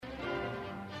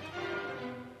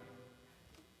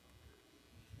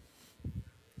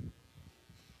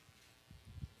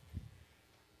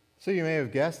So you may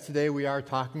have guessed, today we are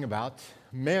talking about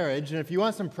marriage. And if you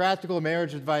want some practical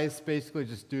marriage advice, basically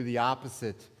just do the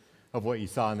opposite of what you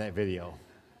saw in that video.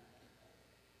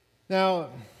 Now,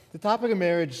 the topic of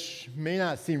marriage may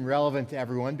not seem relevant to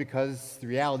everyone because the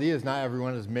reality is not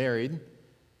everyone is married.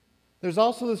 There's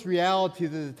also this reality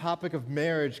that the topic of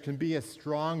marriage can be a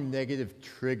strong negative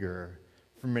trigger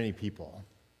for many people,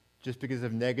 just because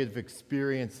of negative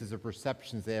experiences or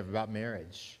perceptions they have about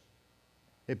marriage.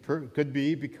 It could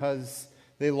be because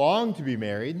they long to be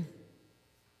married,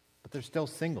 but they're still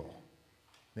single.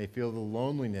 They feel the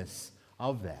loneliness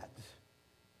of that.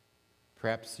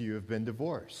 Perhaps you have been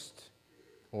divorced,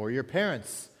 or your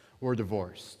parents were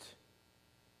divorced.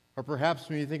 Or perhaps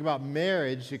when you think about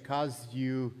marriage, it caused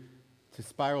you to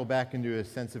spiral back into a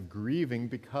sense of grieving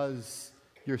because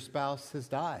your spouse has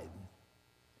died.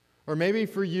 Or maybe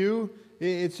for you,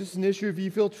 it's just an issue if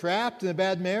you feel trapped in a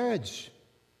bad marriage,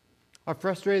 or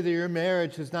frustrated that your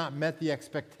marriage has not met the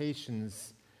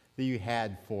expectations that you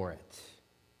had for it.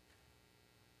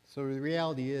 So the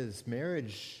reality is,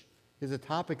 marriage is a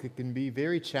topic that can be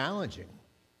very challenging,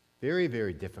 very,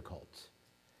 very difficult.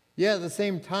 Yet at the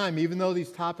same time, even though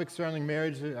these topics surrounding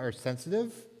marriage are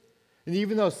sensitive, and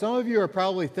even though some of you are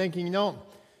probably thinking,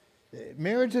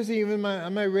 marriage isn't even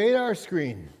on my radar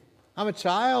screen. I'm a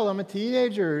child, I'm a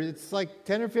teenager. It's like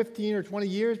 10 or 15 or 20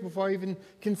 years before I even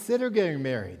consider getting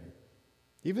married.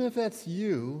 Even if that's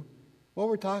you, what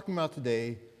we're talking about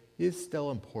today is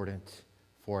still important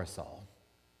for us all.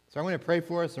 So I'm going to pray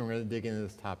for us, and we're going to dig into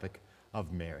this topic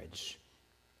of marriage.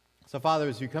 So, Father,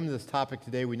 as we come to this topic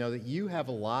today, we know that you have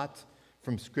a lot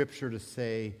from Scripture to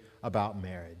say about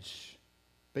marriage.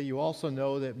 But you also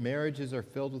know that marriages are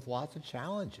filled with lots of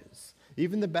challenges.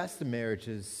 Even the best of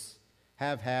marriages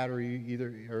have had, or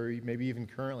maybe even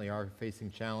currently are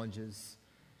facing challenges.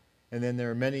 And then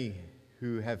there are many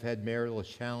who have had marital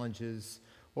challenges,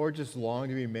 or just long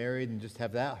to be married and just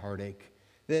have that heartache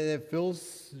that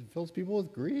fills people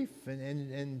with grief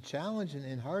and challenge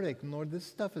and heartache. And Lord, this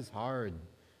stuff is hard.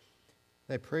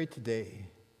 I pray today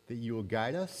that you will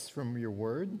guide us from your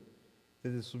word, that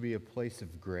this will be a place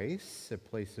of grace, a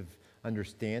place of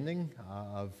understanding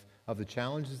of the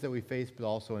challenges that we face, but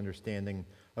also understanding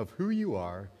of who you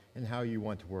are and how you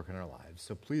want to work in our lives.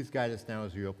 So please guide us now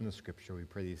as we open the Scripture. We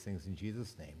pray these things in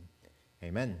Jesus' name.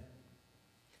 Amen.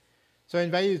 So I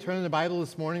invite you to turn in the Bible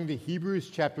this morning to Hebrews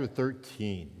chapter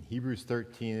 13. Hebrews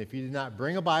 13. If you did not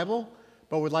bring a Bible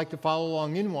but would like to follow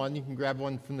along in one, you can grab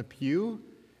one from the pew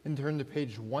and turn to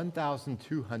page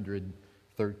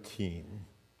 1213.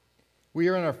 We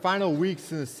are in our final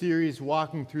weeks in the series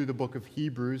walking through the book of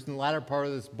Hebrews, and the latter part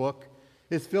of this book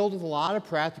is filled with a lot of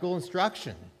practical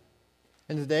instruction.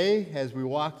 And today, as we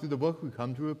walk through the book, we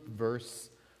come to a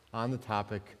verse on the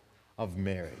topic of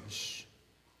marriage.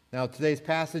 Now, today's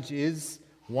passage is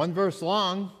one verse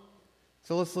long,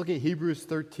 so let's look at Hebrews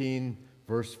 13,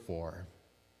 verse 4.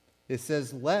 It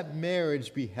says, "Let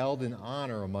marriage be held in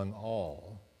honor among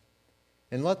all,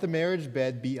 and let the marriage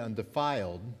bed be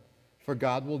undefiled, for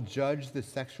God will judge the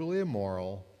sexually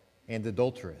immoral and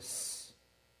adulterous."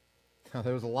 Now,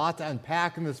 there's a lot to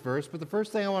unpack in this verse, but the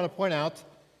first thing I want to point out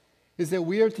is that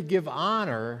we are to give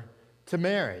honor to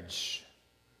marriage.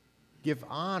 Give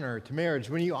honor to marriage.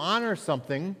 When you honor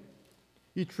something,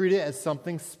 you treat it as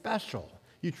something special.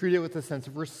 You treat it with a sense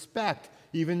of respect,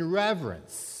 even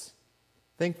reverence.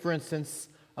 Think, for instance,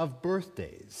 of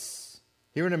birthdays.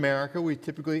 Here in America, we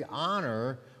typically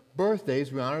honor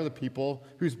birthdays. We honor the people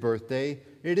whose birthday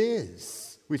it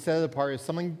is. We set it apart as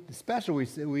something special.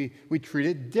 We treat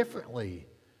it differently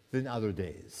than other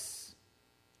days.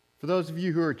 For those of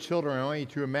you who are children, I want you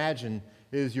to imagine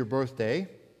it is your birthday.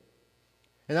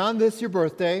 And on your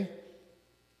birthday,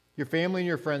 your family and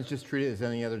your friends just treat it as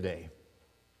any other day.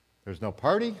 There's no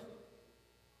party.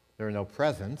 There are no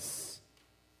presents.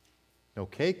 No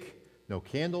cake. No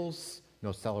candles.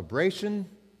 No celebration.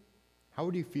 How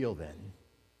would you feel then?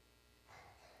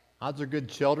 Odds are good,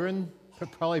 children,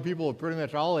 probably people of pretty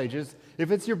much all ages.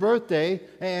 If it's your birthday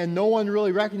and no one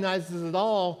really recognizes it at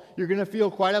all, you're going to feel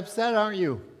quite upset, aren't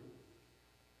you?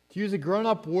 To use a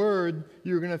grown-up word,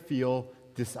 you're going to feel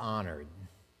dishonored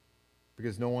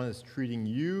because no one is treating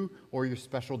you or your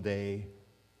special day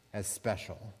as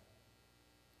special.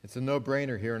 It's a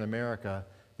no-brainer here in America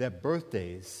that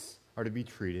birthdays are to be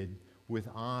treated with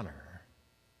honor.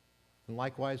 And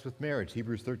likewise with marriage.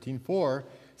 Hebrews 13:4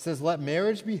 says, "Let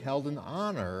marriage be held in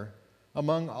honor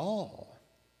among all."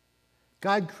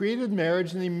 God created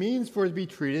marriage, and he means for it to be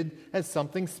treated as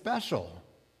something special.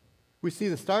 We see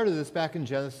the start of this back in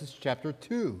Genesis chapter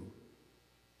 2.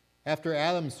 After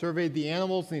Adam surveyed the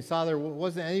animals and he saw there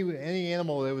wasn't any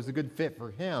animal that was a good fit for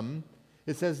him,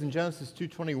 It says in Genesis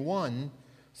 2:21,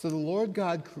 "So the Lord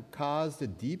God caused a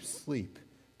deep sleep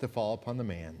to fall upon the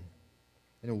man.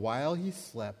 And while he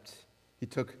slept, he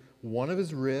took one of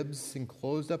his ribs and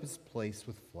closed up his place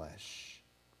with flesh.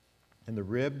 And the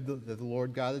rib that the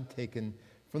Lord God had taken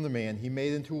from the man, he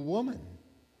made into a woman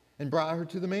and brought her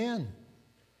to the man.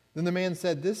 Then the man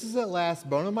said, 'This is at last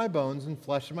bone of my bones and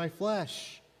flesh of my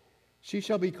flesh. She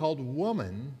shall be called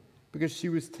woman because she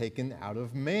was taken out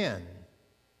of man.'"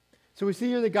 So we see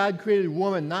here that God created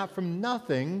woman not from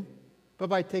nothing, but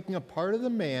by taking a part of the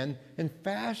man and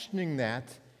fashioning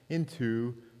that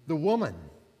into the woman.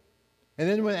 And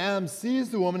then when Adam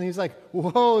sees the woman, he's like,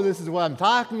 "Whoa, this is what I'm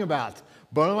talking about.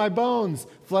 Bone of my bones,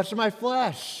 flesh of my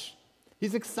flesh."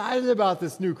 He's excited about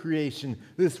this new creation,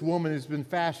 this woman who's been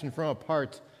fashioned from a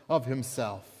part of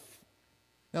himself.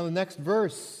 Now the next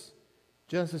verse,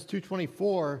 Genesis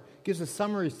 2:24, gives a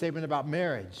summary statement about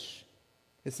marriage.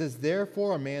 It says,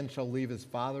 "Therefore a man shall leave his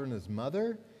father and his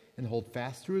mother and hold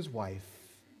fast to his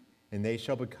wife, and they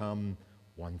shall become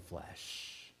one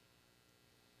flesh."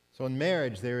 So in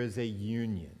marriage, there is a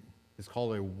union. It's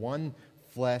called a one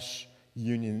flesh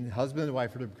union. Husband and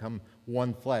wife are to become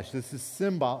one flesh. This is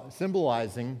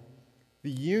symbolizing the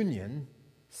union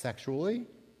sexually.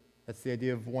 That's the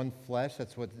idea of one flesh.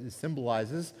 That's what it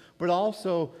symbolizes. But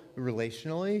also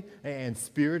relationally and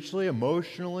spiritually,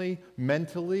 emotionally,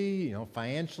 mentally,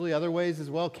 financially, other ways as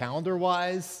well,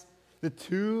 calendar-wise. The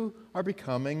two are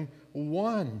becoming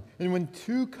one. And when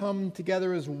two come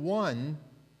together as one,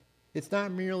 it's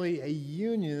not merely a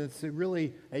union, it's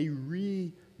really a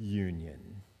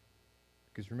reunion.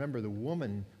 Because remember, the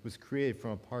woman was created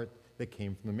from a part that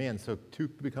came from the man. So two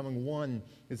becoming one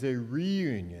is a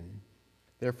reunion.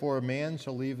 "Therefore a man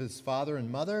shall leave his father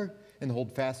and mother and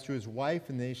hold fast to his wife,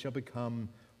 and they shall become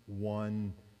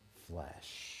one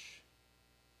flesh."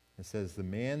 It says the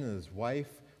man and his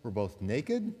wife were both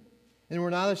naked and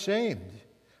were not ashamed.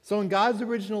 So in God's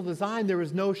original design, there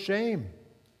was no shame.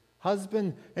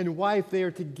 Husband and wife, they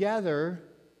are together,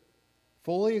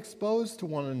 fully exposed to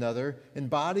one another in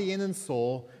body and in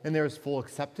soul, and there is full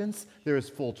acceptance, there is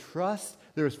full trust,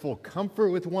 there is full comfort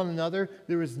with one another,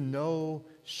 there is no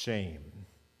shame.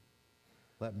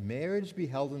 Let marriage be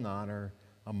held in honor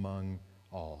among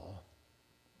all.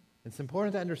 It's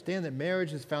important to understand that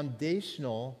marriage is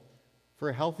foundational for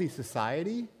a healthy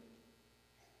society,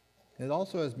 and it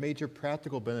also has major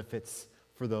practical benefits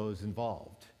for those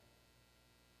involved.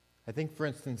 I think, for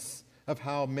instance, of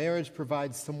how marriage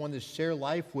provides someone to share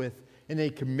life with in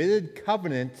a committed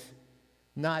covenant,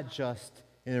 not just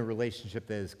in a relationship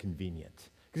that is convenient.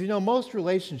 Because most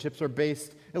relationships are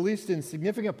based, at least in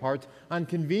significant part, on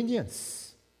convenience.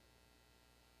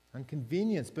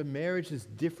 But marriage is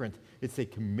different. It's a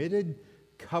committed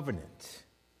covenant.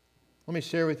 Let me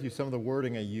share with you some of the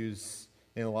wording I use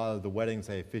in a lot of the weddings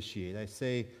I officiate. I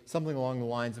say something along the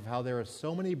lines of how there are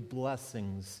so many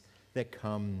blessings that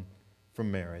come from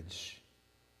marriage.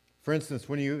 For instance,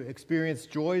 when you experience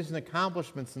joys and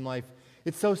accomplishments in life,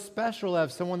 it's so special to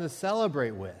have someone to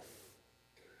celebrate with.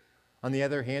 On the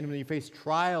other hand, when you face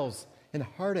trials and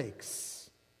heartaches,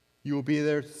 you will be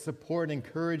there to support and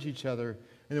encourage each other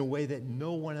in a way that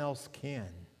no one else can.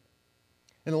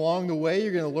 And along the way,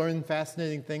 you're going to learn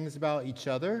fascinating things about each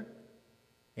other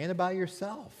and about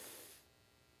yourself.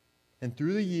 And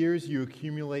through the years, you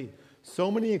accumulate so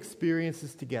many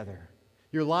experiences together.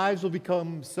 Your lives will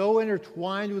become so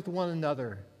intertwined with one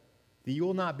another that you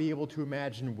will not be able to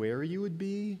imagine where you would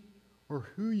be or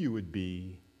who you would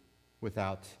be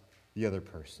without the other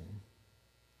person.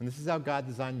 And this is how God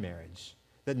designed marriage.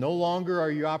 That no longer are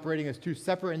you operating as two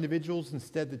separate individuals.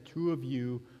 Instead, the two of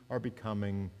you are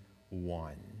becoming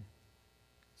one.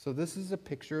 So this is a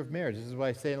picture of marriage. This is what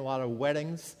I say in a lot of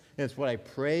weddings, and it's what I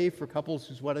pray for couples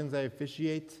whose weddings I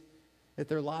officiate, that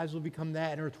their lives will become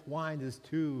that intertwined as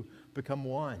two become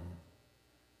one.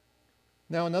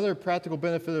 Now, another practical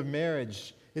benefit of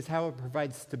marriage is how it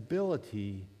provides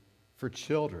stability for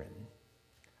children.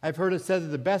 I've heard it said that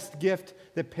the best gift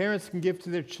that parents can give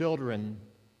to their children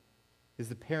is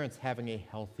the parents having a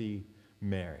healthy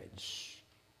marriage.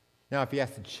 Now, if you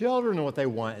ask the children what they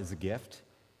want as a gift,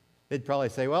 they'd probably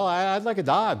say, "Well, I'd like a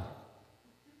dog,"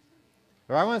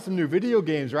 or "I want some new video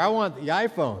games," or "I want the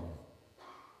iPhone."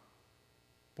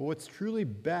 But what's truly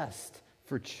best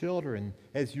for children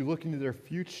as you look into their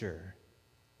future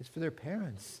is for their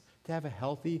parents to have a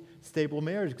healthy, stable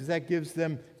marriage, because that gives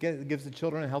the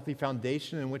children a healthy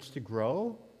foundation in which to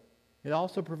grow. It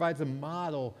also provides a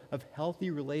model of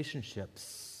healthy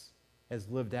relationships as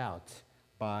lived out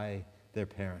by their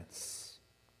parents.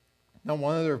 Now,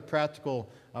 one other practical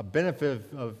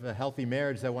benefit of a healthy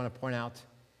marriage that I want to point out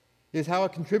is how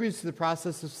it contributes to the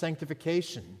process of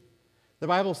sanctification. The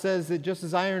Bible says that just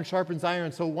as iron sharpens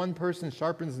iron, so one person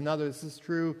sharpens another. This is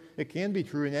true. It can be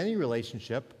true in any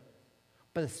relationship,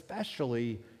 but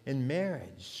especially in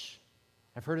marriage.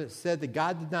 I've heard it said that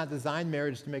God did not design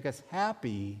marriage to make us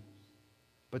happy,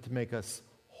 but to make us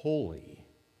holy.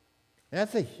 And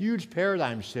that's a huge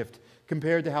paradigm shift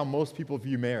compared to how most people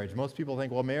view marriage. Most people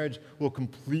think, well, marriage will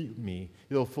complete me.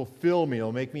 It'll fulfill me.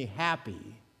 It'll make me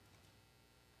happy.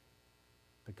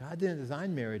 But God didn't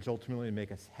design marriage ultimately to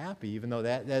make us happy, even though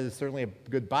that is certainly a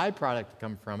good byproduct to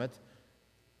come from it.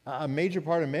 A major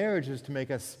part of marriage is to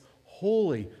make us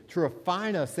holy, to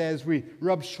refine us as we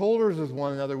rub shoulders with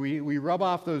one another. We rub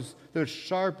off those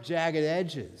sharp, jagged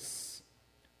edges.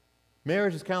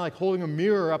 Marriage is kind of like holding a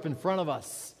mirror up in front of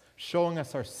us, showing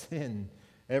us our sin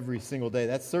every single day.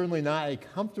 That's certainly not a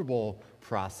comfortable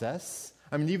process.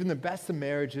 I mean, even the best of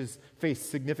marriages face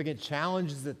significant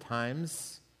challenges at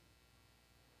times.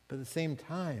 But at the same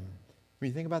time, when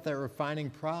you think about that refining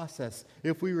process,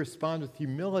 if we respond with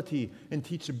humility and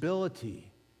teachability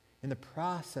in the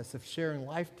process of sharing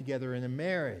life together in a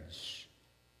marriage,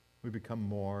 we become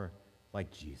more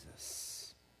like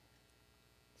Jesus.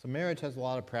 So marriage has a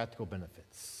lot of practical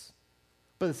benefits.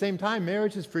 But at the same time,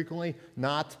 marriage is frequently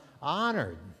not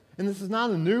honored. And this is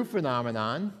not a new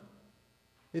phenomenon.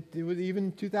 It was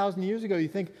even 2,000 years ago. You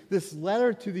think this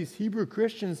letter to these Hebrew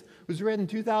Christians was written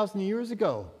 2,000 years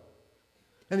ago.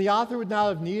 And the author would not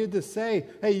have needed to say,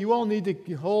 hey, you all need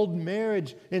to hold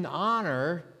marriage in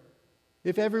honor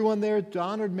if everyone there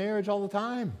honored marriage all the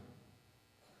time.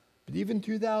 But even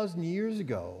 2,000 years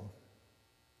ago,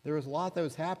 there was a lot that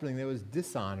was happening that was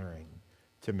dishonoring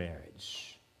to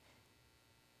marriage.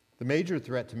 The major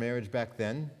threat to marriage back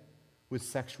then was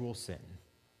sexual sin.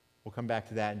 We'll come back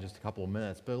to that in just a couple of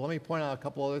minutes. But let me point out a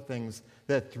couple other things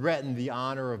that threatened the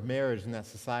honor of marriage in that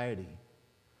society.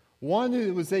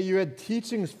 One was that you had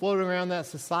teachings floating around that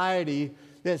society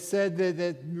that said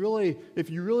that really,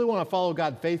 if you really want to follow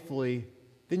God faithfully,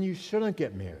 then you shouldn't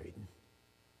get married.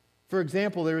 For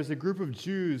example, there was a group of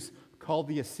Jews called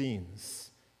the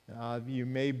Essenes. You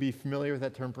may be familiar with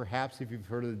that term perhaps if you've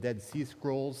heard of the Dead Sea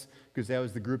Scrolls, because that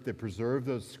was the group that preserved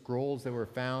those scrolls that were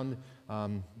found.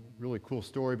 Really cool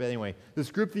story, but anyway,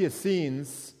 this group, the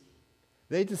Essenes,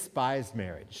 they despised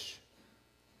marriage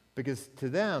because to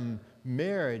them,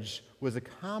 marriage was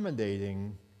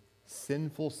accommodating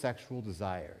sinful sexual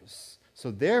desires. So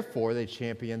therefore, they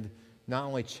championed not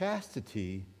only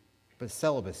chastity, but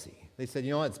celibacy. They said,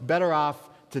 you know what, it's better off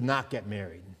to not get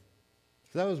married.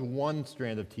 So that was one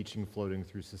strand of teaching floating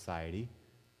through society.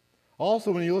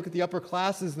 Also, when you look at the upper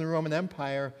classes in the Roman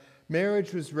Empire,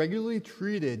 marriage was regularly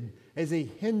treated as a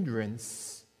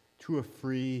hindrance to a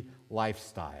free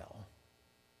lifestyle.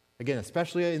 Again,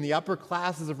 especially in the upper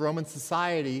classes of Roman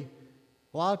society,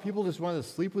 a lot of people just wanted to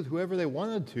sleep with whoever they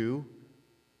wanted to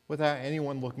without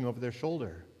anyone looking over their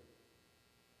shoulder.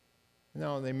 You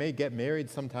know, they may get married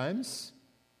sometimes,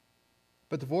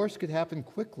 but divorce could happen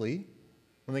quickly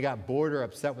when they got bored or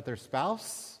upset with their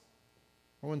spouse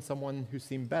or when someone who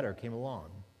seemed better came along.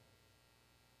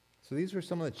 So these were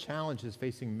some of the challenges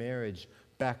facing marriage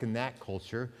back in that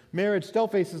culture. Marriage still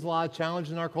faces a lot of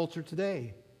challenge in our culture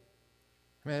today.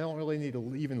 I mean, I don't really need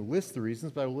to even list the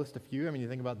reasons, but I will list a few. I mean, you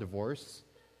think about divorce.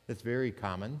 It's very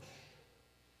common.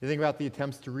 You think about the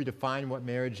attempts to redefine what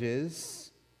marriage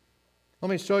is.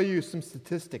 Let me show you some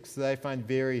statistics that I find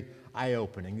very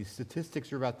eye-opening. These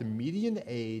statistics are about the median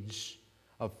age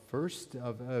of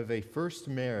a first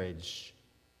marriage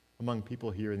among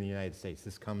people here in the United States.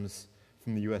 This comes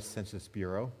from the U.S. Census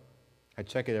Bureau. I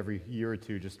check it every year or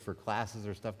two just for classes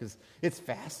or stuff because it's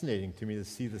fascinating to me to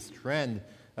see this trend.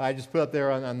 I just put up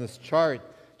there on this chart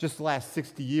just the last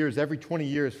 60 years, every 20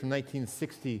 years from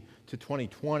 1960 to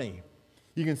 2020.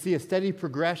 You can see a steady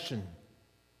progression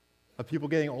of people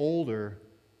getting older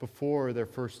before their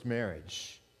first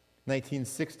marriage.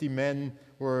 1960, men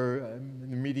were,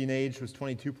 the median age was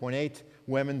 22.8,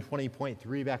 women 20.3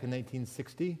 back in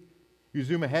 1960. You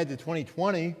zoom ahead to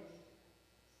 2020,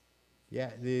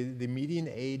 the median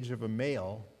age of a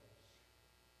male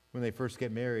when they first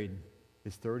get married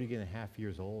is 30 and a half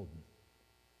years old.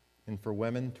 And for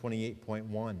women,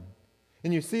 28.1.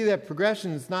 And you see that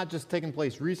progression is not just taking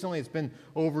place recently, it's been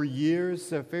over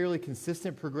years, a fairly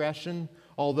consistent progression,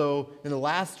 although in the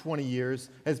last 20 years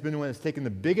has been when it's taken the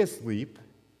biggest leap.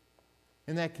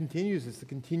 And that continues, it's a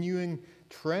continuing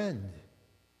trend.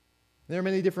 There are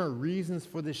many different reasons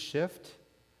for this shift.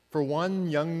 For one,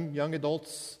 young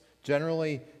adults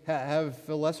generally have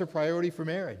a lesser priority for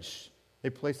marriage. They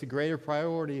place a greater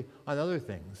priority on other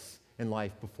things in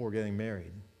life before getting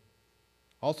married.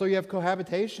 Also, you have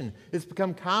cohabitation. It's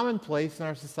become commonplace in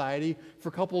our society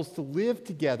for couples to live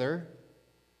together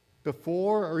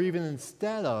before or even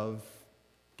instead of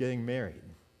getting married.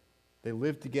 They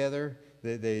live together.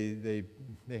 They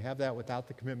have that without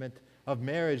the commitment of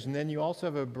marriage. And then you also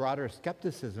have a broader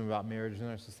skepticism about marriage in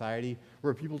our society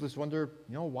where people just wonder,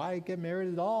 why get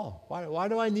married at all? Why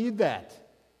do I need that?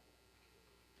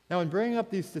 Now, in bringing up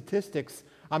these statistics,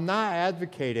 I'm not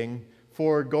advocating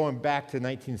for going back to the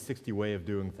 1960 way of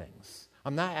doing things.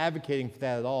 I'm not advocating for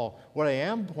that at all. What I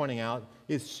am pointing out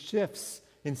is shifts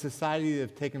in society that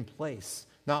have taken place,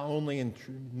 not only in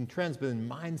trends, but in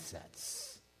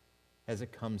mindsets as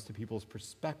it comes to people's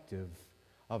perspective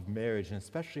of marriage, and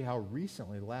especially how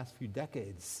recently, the last few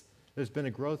decades, there's been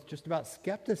a growth just about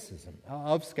skepticism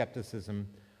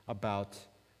about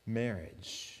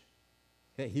marriage.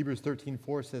 Hebrews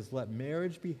 13:4 says, "Let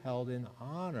marriage be held in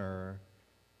honor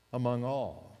among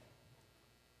all."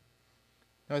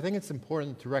 Now, I think it's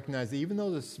important to recognize that even though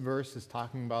this verse is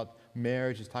talking about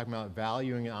marriage, is talking about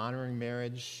valuing and honoring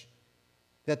marriage,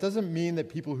 that doesn't mean that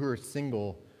people who are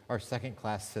single are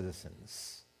second-class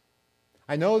citizens.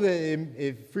 I know that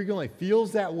it frequently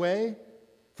feels that way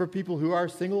for people who are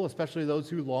single, especially those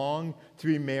who long to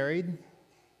be married.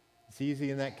 It's easy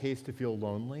in that case to feel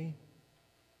lonely,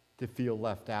 to feel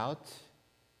left out,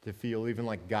 to feel even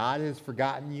like God has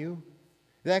forgotten you.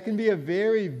 That can be a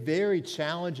very, very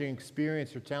challenging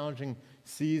experience or challenging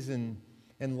season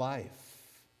in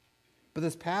life. But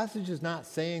this passage is not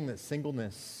saying that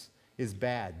singleness is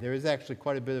bad. There is actually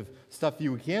quite a bit of stuff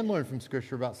you can learn from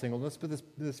Scripture about singleness, but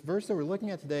this verse that we're looking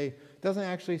at today doesn't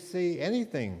actually say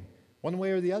anything one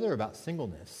way or the other about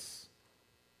singleness.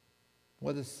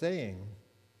 What it's saying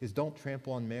is don't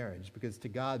trample on marriage, because to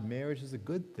God, marriage is a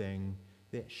good thing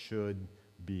that should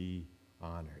be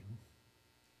honored.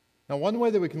 Now, one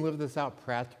way that we can live this out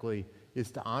practically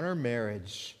is to honor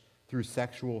marriage through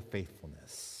sexual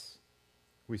faithfulness.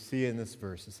 We see it in this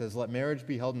verse. It says, "Let marriage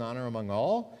be held in honor among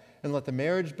all, and let the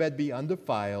marriage bed be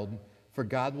undefiled, for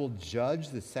God will judge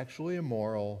the sexually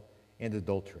immoral and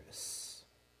adulterous."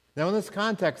 Now, in this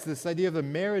context, this idea of the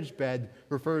marriage bed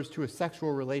refers to a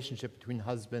sexual relationship between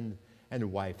husband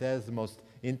and wife. That is the most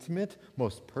intimate,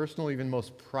 most personal, even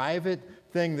most private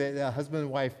thing that a husband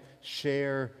and wife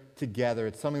share together.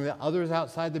 It's something that others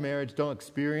outside the marriage don't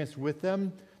experience with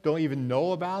them, don't even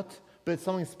know about, but it's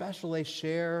something special they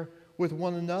share with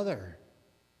one another.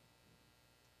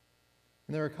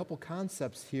 And there are a couple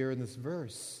concepts here in this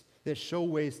verse that show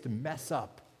ways to mess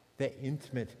up that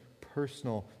intimate,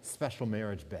 personal, special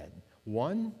marriage bed.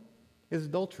 One is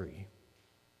adultery,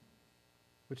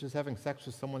 which is having sex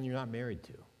with someone you're not married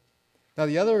to. Now,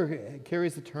 the other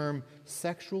carries the term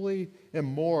sexually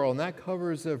immoral, and that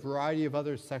covers a variety of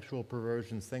other sexual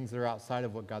perversions, things that are outside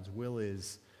of what God's will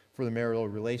is for the marital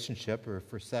relationship or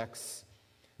for sex.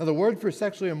 Now, the word for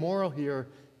sexually immoral here,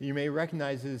 you may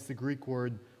recognize, is the Greek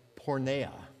word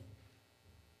porneia.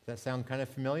 Does that sound kind of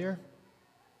familiar?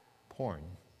 Porn.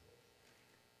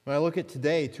 When I look at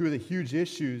today, two of the huge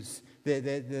issues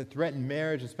that threaten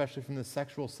marriage, especially from the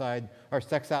sexual side, are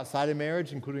sex outside of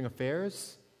marriage, including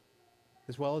affairs,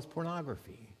 as well as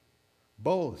pornography.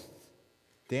 Both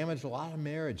damage a lot of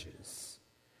marriages.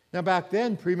 Now, back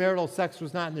then, premarital sex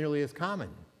was not nearly as common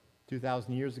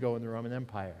 2,000 years ago in the Roman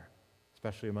Empire,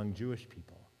 especially among Jewish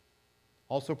people.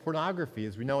 Also, pornography,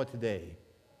 as we know it today,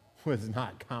 was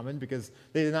not common because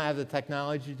they did not have the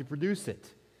technology to produce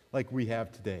it like we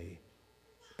have today.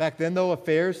 Back then, though,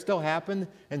 affairs still happened,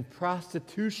 and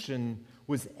prostitution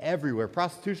was everywhere.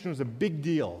 Prostitution was a big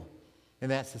deal in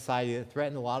that society that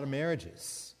threatened a lot of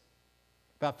marriages.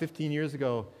 About 15 years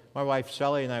ago, my wife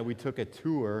Shelley and I, we took a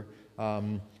tour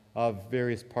of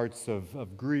various parts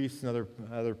of Greece and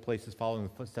other places following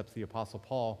the footsteps of the Apostle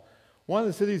Paul. One of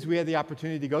the cities we had the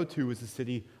opportunity to go to was the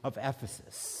city of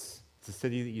Ephesus. It's a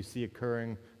city that you see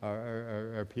occurring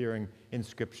or appearing in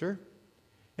Scripture.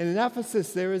 And in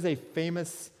Ephesus, there is a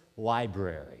famous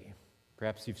library.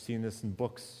 Perhaps you've seen this in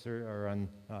books or on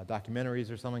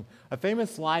documentaries or something. A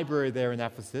famous library there in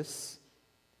Ephesus.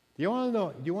 Do you want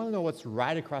to know what's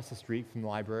right across the street from the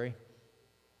library?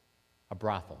 A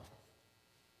brothel.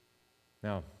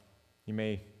 Now,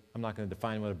 I'm not going to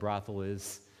define what a brothel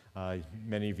is.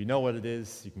 Many of you know what it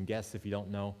is. You can guess if you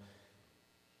don't know.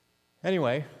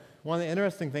 Anyway, one of the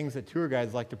interesting things that tour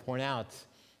guides like to point out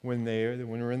when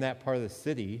we're in that part of the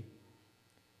city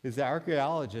is that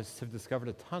archaeologists have discovered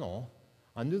a tunnel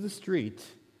under the street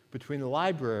between the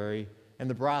library and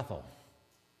the brothel.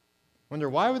 Wonder,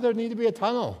 why would there need to be a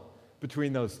tunnel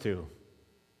between those two?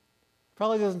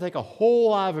 Probably doesn't take a whole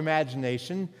lot of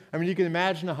imagination. I mean, you can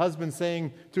imagine a husband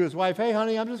saying to his wife, "Hey,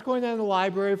 honey, I'm just going down to the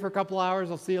library for a couple hours.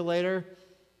 I'll see you later."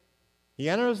 He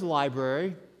enters the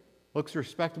library, looks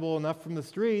respectable enough from the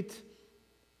street,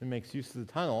 and makes use of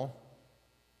the tunnel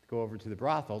to go over to the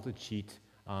brothel to cheat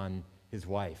on his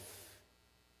wife.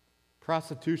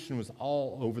 Prostitution was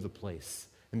all over the place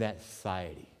in that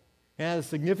society. It had a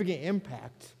significant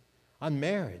impact on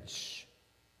marriage.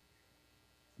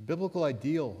 The biblical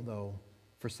ideal, though,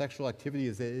 for sexual activity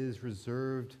is that it is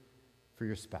reserved for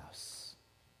your spouse.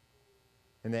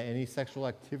 And that any sexual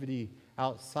activity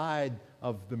outside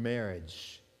of the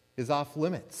marriage is off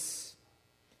limits.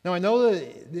 Now, I know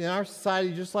that in our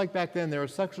society, just like back then, there are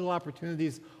sexual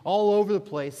opportunities all over the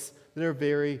place that are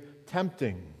very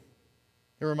tempting.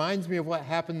 It reminds me of what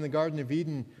happened in the Garden of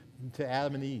Eden to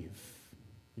Adam and Eve.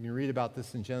 You can read about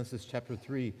this in Genesis chapter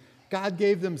 3. God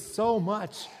gave them so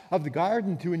much of the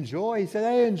garden to enjoy. He said,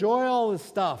 hey, enjoy all this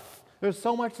stuff. There's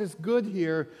so much that's good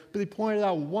here. But he pointed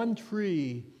out one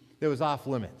tree that was off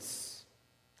limits.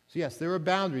 So yes, there were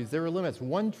boundaries, there were limits.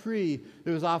 One tree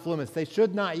that was off limits. They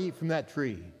should not eat from that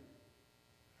tree.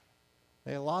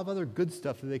 They had a lot of other good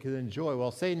stuff that they could enjoy.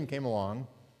 Well, Satan came along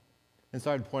and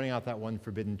started pointing out that one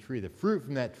forbidden tree, the fruit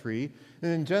from that tree.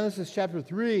 And in Genesis chapter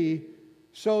 3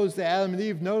 shows that Adam and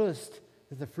Eve noticed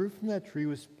that the fruit from that tree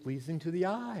was pleasing to the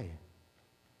eye.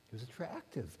 It was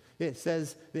attractive. It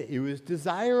says that it was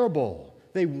desirable.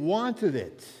 They wanted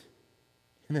it.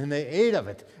 And then they ate of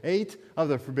it, ate of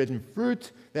the forbidden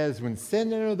fruit. That is, when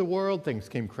sin entered the world, things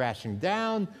came crashing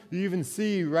down. You even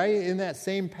see right in that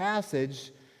same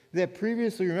passage that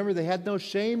previously, remember, they had no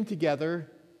shame together.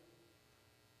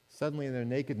 Suddenly in their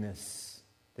nakedness,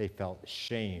 they felt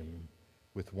shame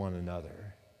with one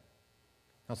another.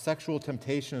 Now, sexual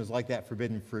temptation is like that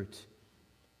forbidden fruit.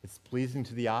 It's pleasing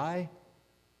to the eye.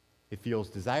 It feels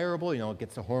desirable. It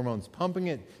gets the hormones pumping.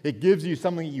 It gives you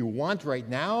something that you want right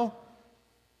now.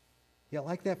 Yet,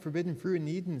 like that forbidden fruit in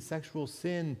Eden, sexual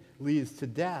sin leads to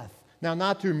death. Now,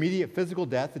 not to immediate physical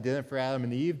death. It didn't for Adam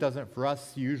and Eve. Doesn't for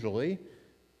us usually.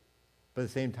 But at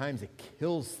the same time, it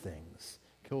kills things.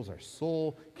 Kills our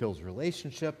soul. Kills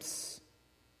relationships.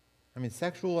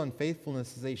 Sexual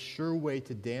unfaithfulness is a sure way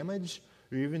to damage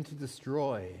or even to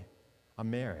destroy a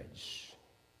marriage.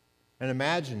 And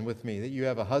imagine with me that you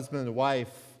have a husband and a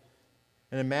wife,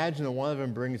 and imagine that one of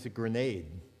them brings a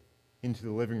grenade into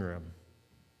the living room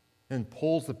and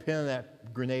pulls the pin of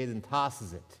that grenade and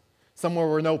tosses it somewhere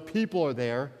where no people are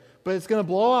there, but it's going to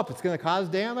blow up. It's going to cause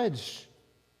damage.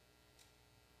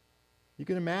 You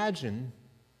can imagine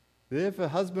that if a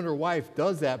husband or wife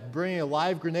does that, bringing a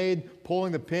live grenade,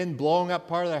 pulling the pin, blowing up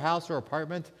part of their house or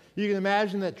apartment, you can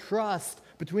imagine that trust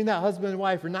between that husband and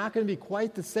wife are not going to be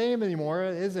quite the same anymore,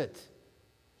 is it?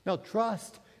 No,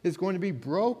 trust is going to be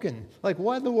broken. Like,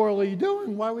 what in the world are you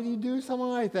doing? Why would you do something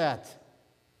like that?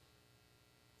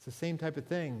 It's the same type of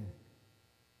thing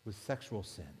with sexual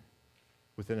sin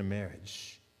within a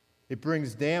marriage. It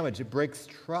brings damage. It breaks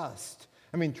trust.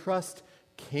 Trust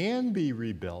can be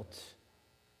rebuilt,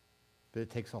 but it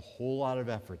takes a whole lot of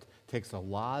effort. It takes a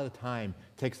lot of time.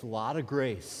 It takes a lot of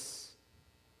grace.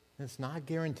 And it's not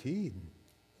guaranteed.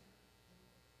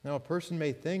 Now, a person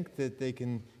may think that they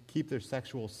can keep their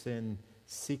sexual sin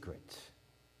secret.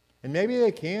 And maybe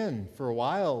they can for a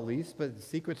while at least, but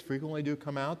secrets frequently do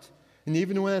come out. And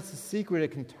even when it's a secret, it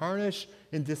can tarnish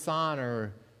and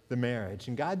dishonor the marriage.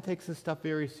 And God takes this stuff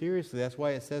very seriously. That's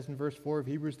why it says in verse 4 of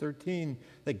Hebrews 13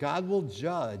 that God will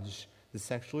judge the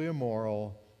sexually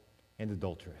immoral and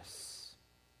adulterous.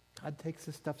 God takes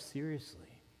this stuff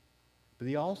seriously. But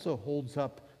he also holds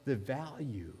up the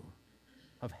value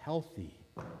of healthy,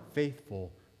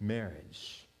 faithful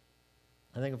marriage.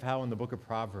 I think of how in the book of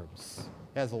Proverbs,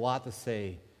 it has a lot to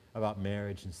say about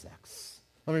marriage and sex.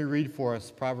 Let me read for us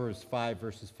Proverbs 5,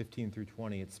 verses 15 through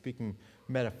 20. It's speaking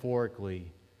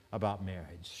metaphorically about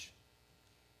marriage.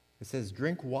 It says,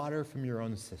 "Drink water from your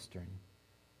own cistern,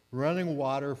 running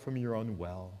water from your own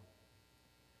well.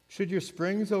 Should your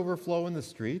springs overflow in the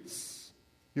streets,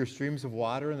 your streams of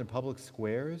water in the public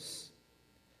squares?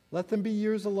 Let them be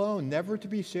yours alone, never to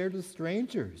be shared with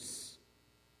strangers.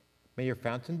 May your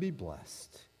fountain be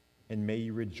blessed, and may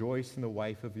you rejoice in the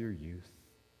wife of your youth.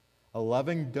 A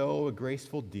loving doe, a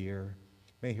graceful deer,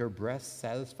 may her breast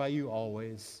satisfy you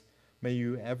always. May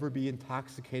you ever be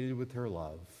intoxicated with her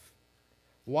love.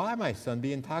 Why, my son,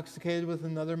 be intoxicated with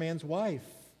another man's wife?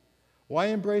 Why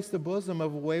embrace the bosom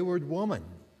of a wayward woman?"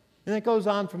 And it goes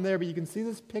on from there, but you can see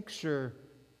this picture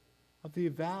of the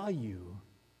value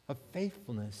of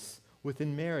faithfulness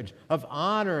within marriage, of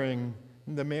honoring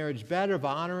the marriage bed, of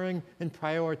honoring and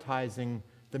prioritizing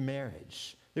the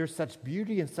marriage. There's such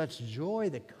beauty and such joy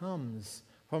that comes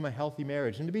from a healthy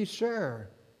marriage. And to be sure,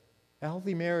 a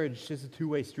healthy marriage is a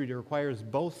two-way street. It requires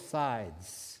both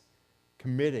sides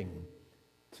committing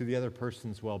to the other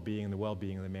person's well-being and the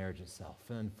well-being of the marriage itself.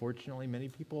 And unfortunately, many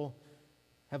people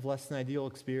have less than ideal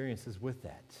experiences with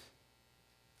that.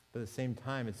 But at the same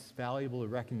time, it's valuable to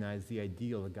recognize the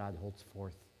ideal that God holds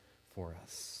forth for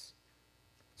us.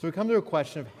 So we come to a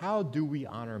question of how do we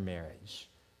honor marriage?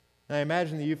 And I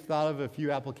imagine that you've thought of a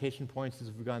few application points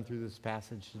as we've gone through this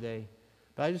passage today,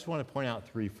 but I just want to point out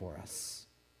three for us.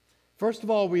 First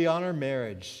of all, we honor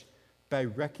marriage by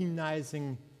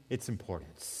recognizing its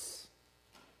importance.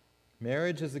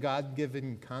 Marriage as a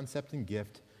God-given concept and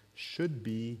gift should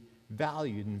be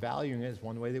valued, and valuing it is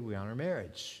one way that we honor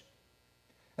marriage.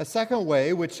 A second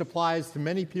way, which applies to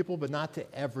many people but not to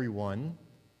everyone,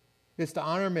 is to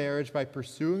honor marriage by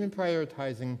pursuing and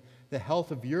prioritizing the health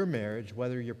of your marriage,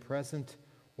 whether your present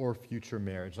or future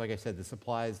marriage. Like I said, this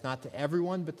applies not to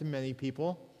everyone but to many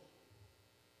people.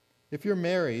 If you're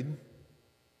married,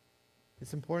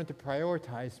 it's important to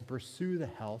prioritize and pursue the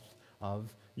health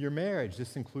of your marriage.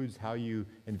 This includes how you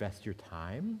invest your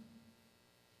time.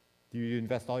 Do you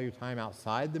invest all your time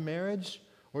outside the marriage,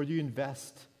 or do you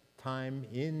invest time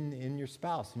in your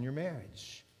spouse, in your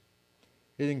marriage?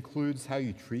 It includes how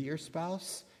you treat your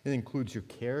spouse. It includes your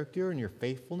character and your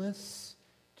faithfulness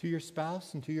to your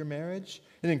spouse and to your marriage.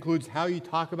 It includes how you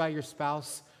talk about your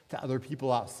spouse to other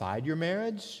people outside your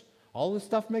marriage. All this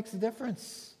stuff makes a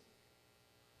difference.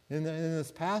 In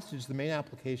this passage, the main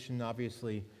application,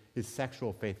 obviously, is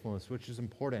sexual faithfulness, which is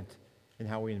important in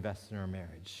how we invest in our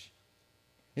marriage.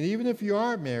 And even if you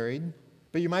aren't married,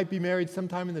 but you might be married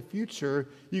sometime in the future,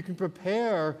 you can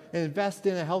prepare and invest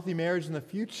in a healthy marriage in the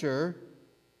future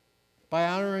by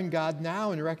honoring God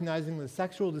now and recognizing the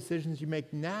sexual decisions you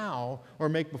make now or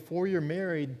make before you're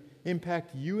married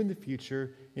impact you in the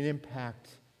future and impact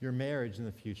your marriage in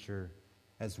the future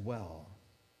as well.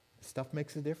 Stuff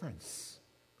makes a difference.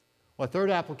 Well, a third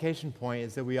application point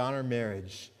is that we honor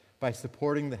marriage by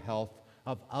supporting the health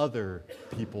of other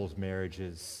people's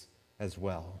marriages as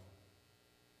well.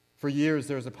 For years,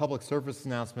 there was a public service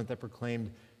announcement that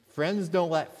proclaimed, "Friends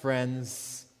don't let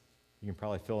friends," you can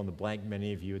probably fill in the blank,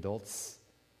 many of you adults,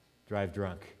 "drive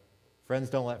drunk."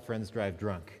 Friends don't let friends drive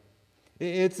drunk.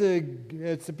 It's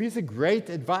a piece of great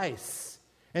advice.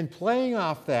 And playing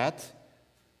off that,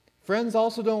 friends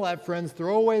also don't let friends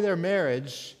throw away their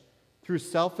marriage through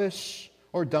selfish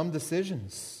or dumb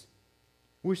decisions.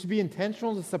 We should be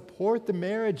intentional to support the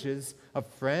marriages of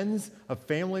friends, of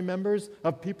family members,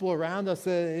 of people around us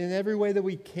in every way that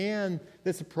we can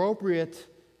that's appropriate,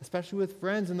 especially with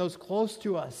friends and those close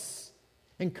to us.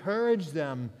 Encourage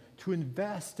them to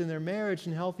invest in their marriage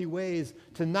in healthy ways,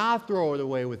 to not throw it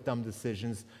away with dumb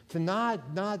decisions, to not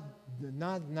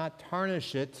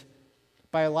tarnish it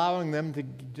by allowing them to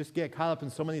just get caught up in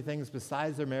so many things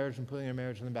besides their marriage and putting their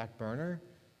marriage on the back burner.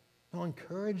 No,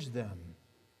 encourage them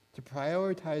to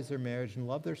prioritize their marriage and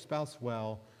love their spouse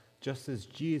well, just as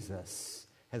Jesus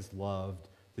has loved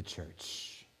the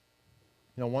church.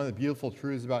 You know, one of the beautiful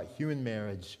truths about human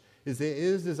marriage is that it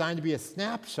is designed to be a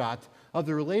snapshot of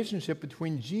the relationship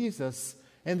between Jesus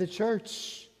and the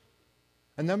church.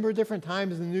 A number of different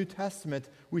times in the New Testament,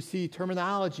 we see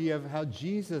terminology of how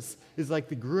Jesus is like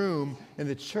the groom and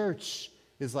the church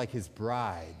is like his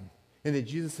bride, and that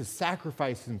Jesus has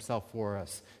sacrificed himself for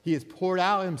us. He has poured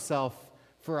out himself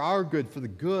for our good, for the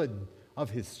good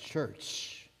of his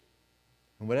church.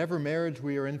 And whatever marriage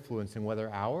we are influencing,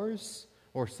 whether ours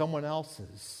or someone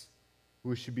else's,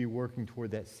 we should be working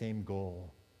toward that same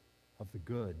goal of the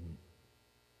good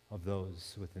of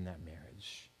those within that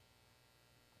marriage.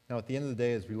 Now, at the end of the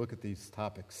day, as we look at these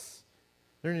topics,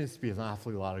 there needs to be an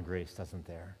awfully lot of grace, doesn't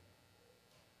there?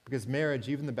 Because marriage,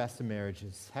 even the best of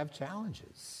marriages, have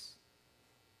challenges.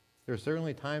 There are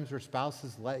certainly times where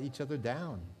spouses let each other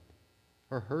down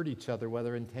or hurt each other,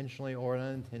 whether intentionally or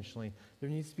unintentionally. There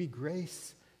needs to be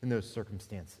grace in those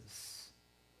circumstances.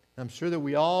 And I'm sure that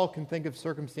we all can think of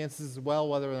circumstances as well,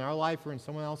 whether in our life or in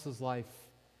someone else's life,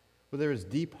 where there is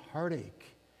deep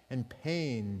heartache and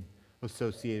pain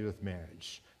associated with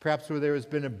marriage. Perhaps where there has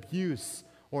been abuse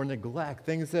or neglect,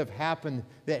 things that have happened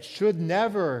that should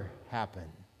never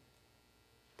happen,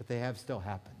 but they have still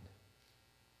happened.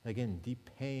 Again, deep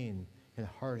pain and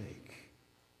heartache.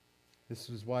 This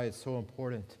is why it's so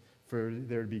important for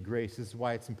there to be grace. This is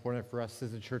why it's important for us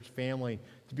as a church family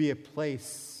to be a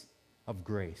place of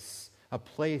grace, a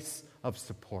place of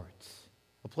support,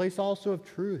 a place also of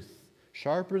truth,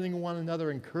 sharpening one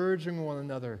another, encouraging one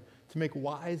another to make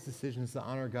wise decisions to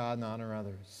honor God and honor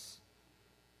others.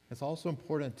 It's also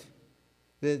important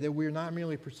that we're not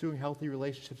merely pursuing healthy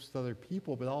relationships with other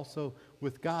people, but also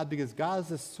with God, because God is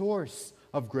the source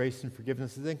of grace and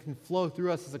forgiveness that then can flow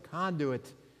through us as a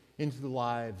conduit into the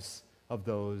lives of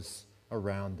those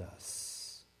around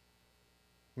us.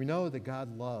 We know that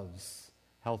God loves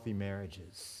healthy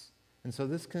marriages. And so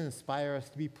this can inspire us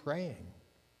to be praying,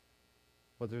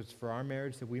 whether it's for our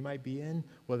marriage that we might be in,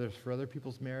 whether it's for other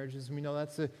people's marriages. And we know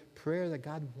that's a prayer that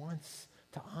God wants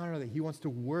to honor, that he wants to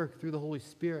work through the Holy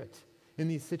Spirit in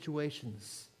these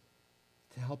situations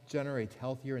to help generate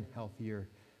healthier and healthier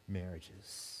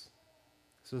marriages.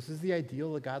 So this is the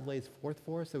ideal that God lays forth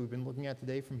for us that we've been looking at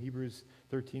today from Hebrews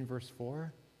 13, verse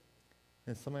 4.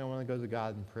 And it's something I want to go to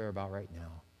God in prayer about right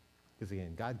now. Because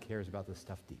again, God cares about this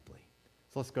stuff deeply.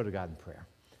 So let's go to God in prayer.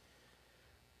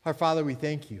 Our Father, we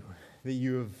thank you that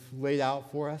you have laid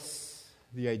out for us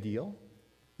the ideal.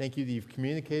 Thank you that you've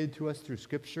communicated to us through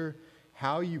Scripture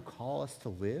how you call us to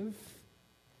live.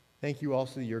 Thank you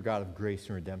also that you're a God of grace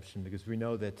and redemption, because we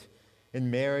know that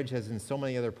in marriage, as in so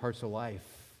many other parts of life,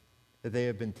 that they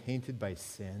have been tainted by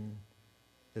sin.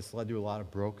 It's led to a lot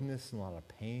of brokenness and a lot of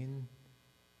pain.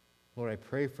 Lord, I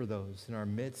pray for those in our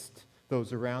midst,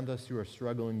 those around us who are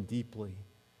struggling deeply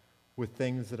with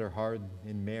things that are hard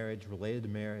in marriage, related to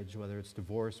marriage, whether it's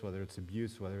divorce, whether it's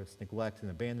abuse, whether it's neglect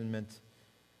and abandonment,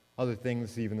 other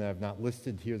things even that I've not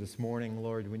listed here this morning.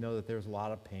 Lord, we know that there's a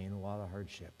lot of pain, a lot of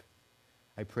hardship.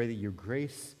 I pray that your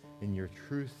grace and your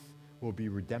truth will be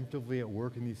redemptively at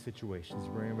work in these situations,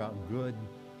 bring about good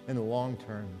in the long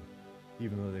term,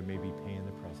 even though there may be pain in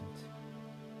the present.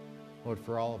 Lord,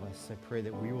 for all of us, I pray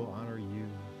that we will honor you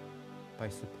by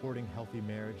supporting healthy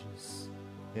marriages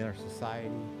in our society,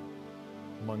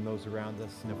 among those around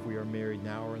us, and if we are married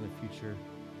now or in the future,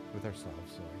 with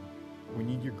ourselves, Lord. We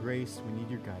need your grace. We need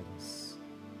your guidance.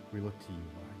 We look to you,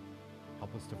 Lord.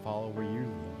 Help us to follow where you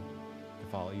lead,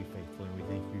 to follow you faithfully. And we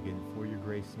thank you again for your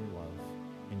grace and your love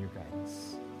and your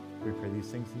guidance. We pray these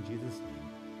things in Jesus' name.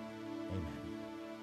 Amen.